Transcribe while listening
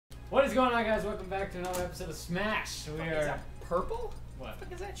What is going on, guys? Welcome back to another episode of Smash. Is that purple? What? The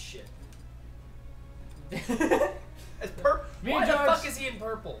fuck is that shit? It's purple. Why the fuck is he in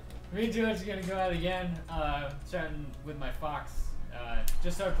purple? Me and George are gonna go out again, starting with my Fox.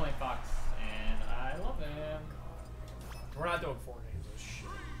 Just started playing Fox, and I love him. We're not doing 4 games of shit.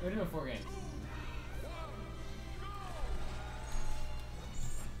 We're doing 4 games.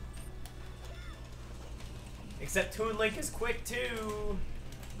 Except Toon Link is quick too.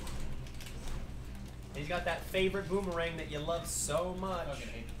 He's got that favorite boomerang that you love so much. I fucking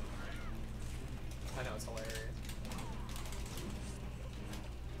hate the boomerang. I know, it's hilarious.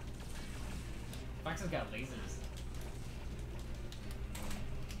 Fox has got lasers.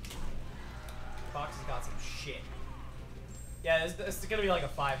 Fox has got some shit. Yeah, this is gonna be like a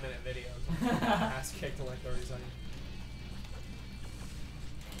 5-minute video. Ass kicked in like 30 seconds.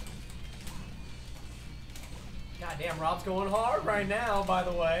 God damn, Rob's going hard right now, by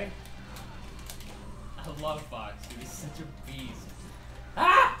the way. I love Fox, dude. He's such a beast.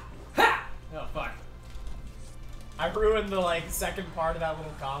 Ah! Ha! Oh, fuck. I ruined the second part of that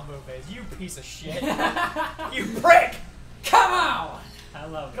little combo phase. You piece of shit. You prick! Come on! I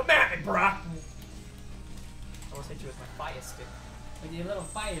love it. Come at me, bruh! I almost hit you with my fire stick. With your little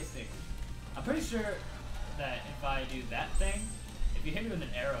fire stick. I'm pretty sure that if I do that thing, if you hit me with an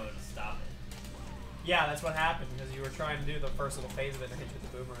arrow, it'll stop it. Yeah, that's what happened, because you were trying to do the first little phase of it and hit you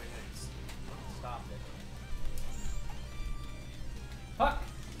with the boomerang and it stopped it. Fuck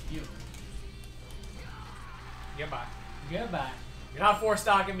you. Goodbye. Goodbye. You're not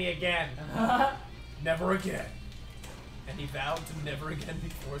four-stocking me again. Never again. And he vowed to never again be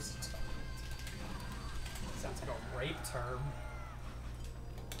four-stocked. Sounds like a rape term.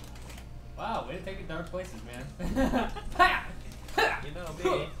 Wow, way to take it dark places, man. You know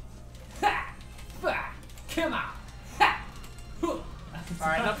me. Come on.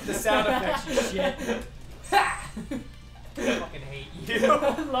 Alright, enough of the sound effects, you shit. I fucking hate you.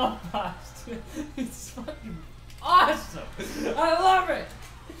 I love Fox, dude. It's fucking awesome. I love it.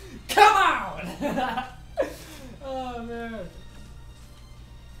 Come on. Oh, man.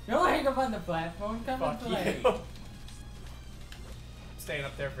 Don't hang up on the platform. Come and Fuck play. you. Staying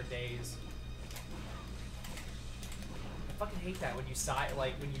up there for days. I fucking hate that when you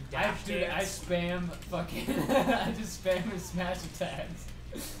when you dash dance. I spam fucking. I just spam his smash attacks.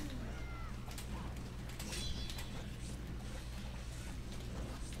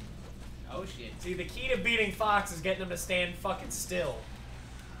 Oh shit. See, the key to beating Fox is getting him to stand fucking still.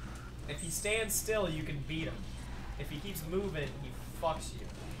 If he stands still, you can beat him. If he keeps moving, he fucks you.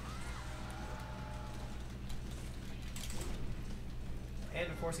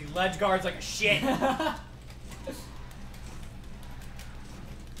 And of course, he ledge guards like a shit.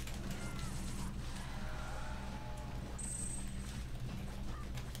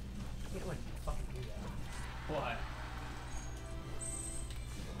 What?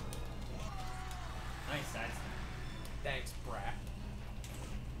 Nice side. Thanks, brah.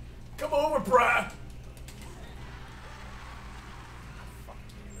 Come over, brah! Fuck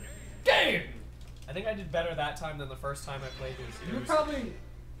you. Damn! I think I did better that time than the first time I played this. You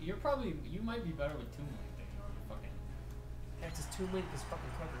might be better with Toon Link. Fucking. Yeah, because Toon Link is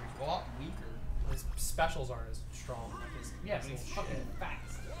fucking quicker. He's a lot weaker. His specials aren't as strong. Like his but he's fucking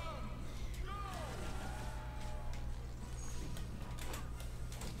fast.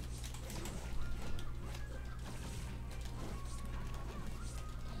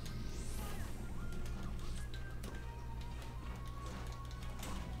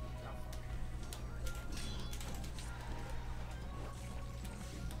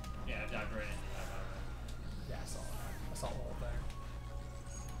 Yeah, I saw that. I saw the whole thing.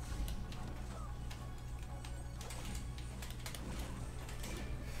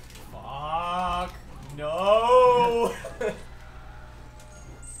 Fuck. No.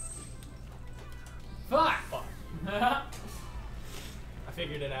 Fuck! Fuck. I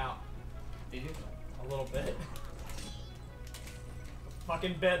figured it out. Did you? A little bit.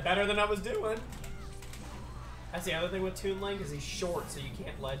 Fucking bit better than I was doing. That's the other thing with Toon Link is he's short, so you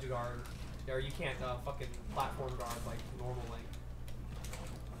can't ledge guard. Or you can't fucking platform guard like normal Link.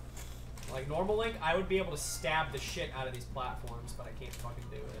 Like normal Link, I would be able to stab the shit out of these platforms, but I can't fucking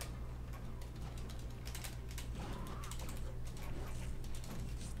do it.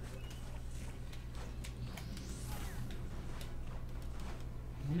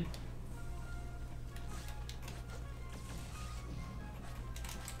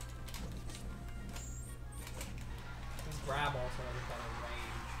 This grab also has a better range.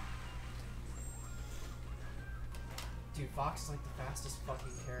 Dude, Fox is like the fastest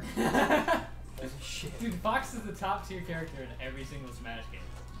fucking character. Holy shit. Dude, Fox is the top tier character in every single Smash game.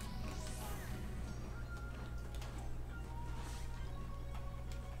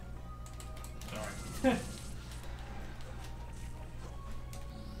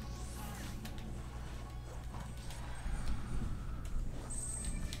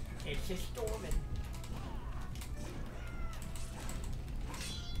 She's storming.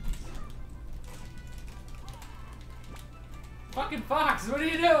 Fucking Fox, what are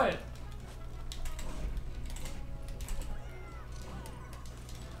you doing? God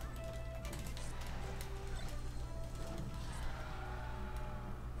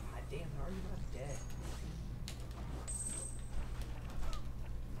damn, how are you not dead?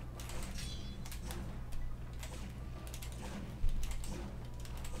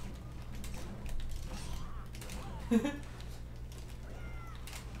 It's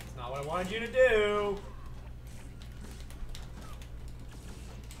not what I wanted you to do.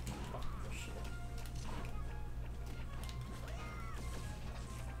 Fuck this shit.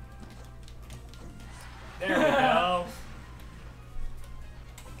 There we go.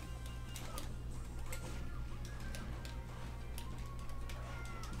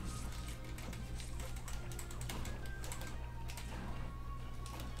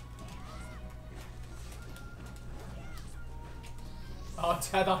 Oh, I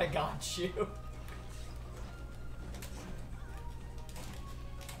thought I got you.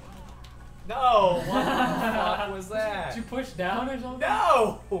 No! What the fuck was that? Did you push down or something?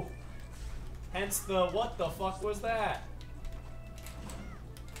 No! Hence the what the fuck was that?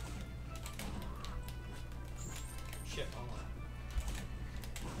 Shit, hold on.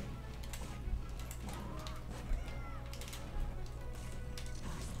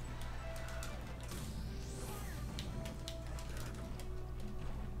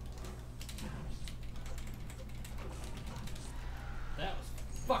 That was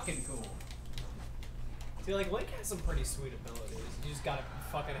fucking cool. See, like, Link has some pretty sweet abilities. You just gotta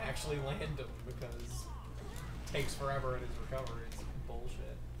fucking actually land them because it takes forever in his recovery. It's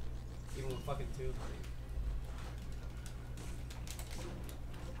bullshit. Even with fucking Toon, like.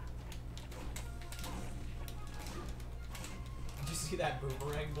 Did you see that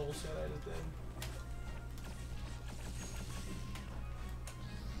boomerang bullshit I just did?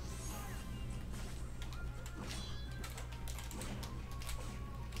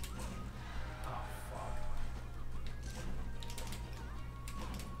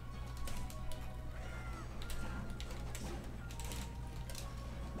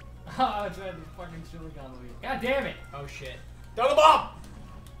 Oh, I tried to fucking chili on the wheel. God damn it! Oh shit. Throw the bomb!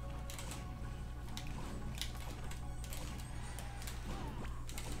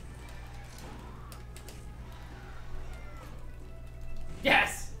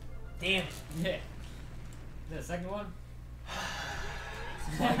 Yes! Damn it. Yeah. The second one? I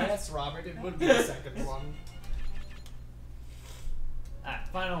guess, Robert, it would be the second one. Alright,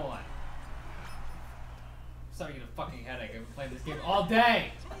 final one. I'm starting to get a fucking headache. I've been playing this game all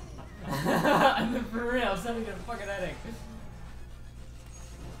day! I'm for real, I'm starting to get a fucking headache.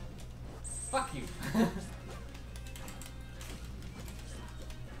 Fuck you.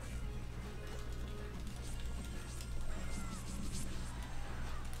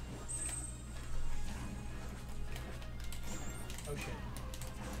 Oh shit.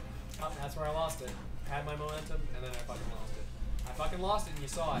 Oh, that's where I lost it. Had my momentum, and then I fucking lost it. I fucking lost it, and you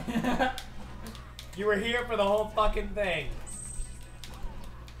saw it. You were here for the whole fucking thing.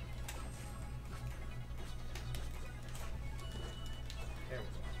 There we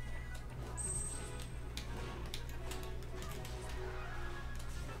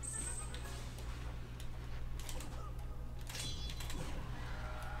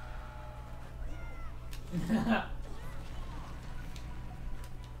Yeah.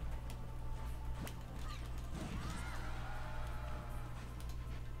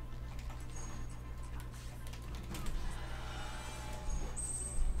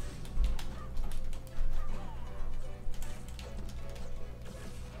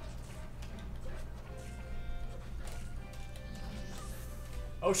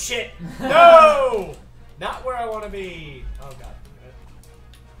 Oh shit! No! Not where I want to be. Oh god.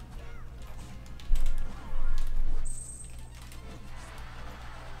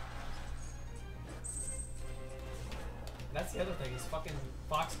 That's the other thing, is fucking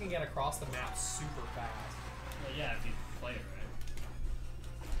Fox can get across the map super fast. Well, yeah, if you play it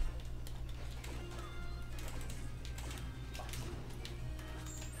right.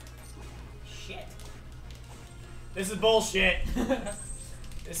 Shit. This is bullshit.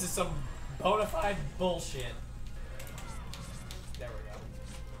 This is some bona fide bullshit. There we go.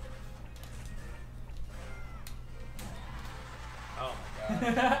 Oh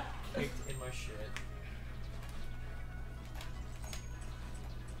my god. Kicked in my shit.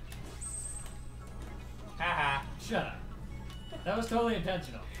 Haha. Shut up. That was totally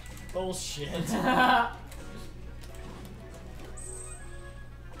intentional. Bullshit. Hold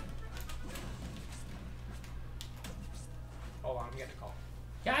on, I'm getting a call.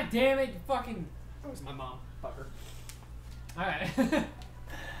 God damn it, you fucking. That was my mom, fucker. Alright.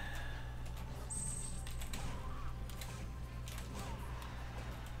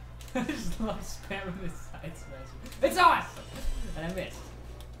 I just love spamming this side smash. It's awesome! And I missed.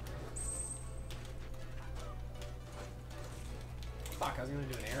 Fuck, I was gonna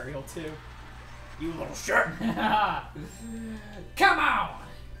do an aerial too. You little shit! Come on!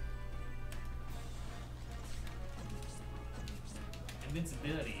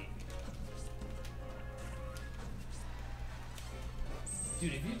 Invincibility.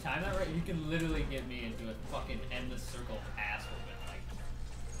 Dude, if you time that right, you can literally get me into a fucking endless circle of ass whooping. Like,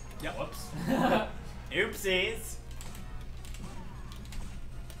 Yep. whoops. Oopsies.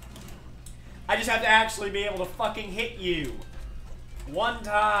 I just have to actually be able to fucking hit you. One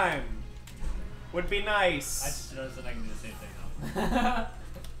time. Would be nice. I just noticed that I can do the same thing now.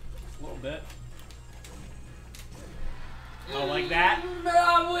 A little bit. Oh, like that?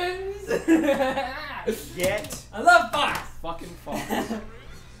 Wins! Get I love Fox! fucking fucked.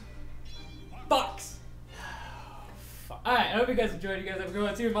 Fox! Fuck. Alright, I hope you guys enjoyed. You guys have a good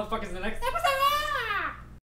one too. Motherfuckers in the next episode!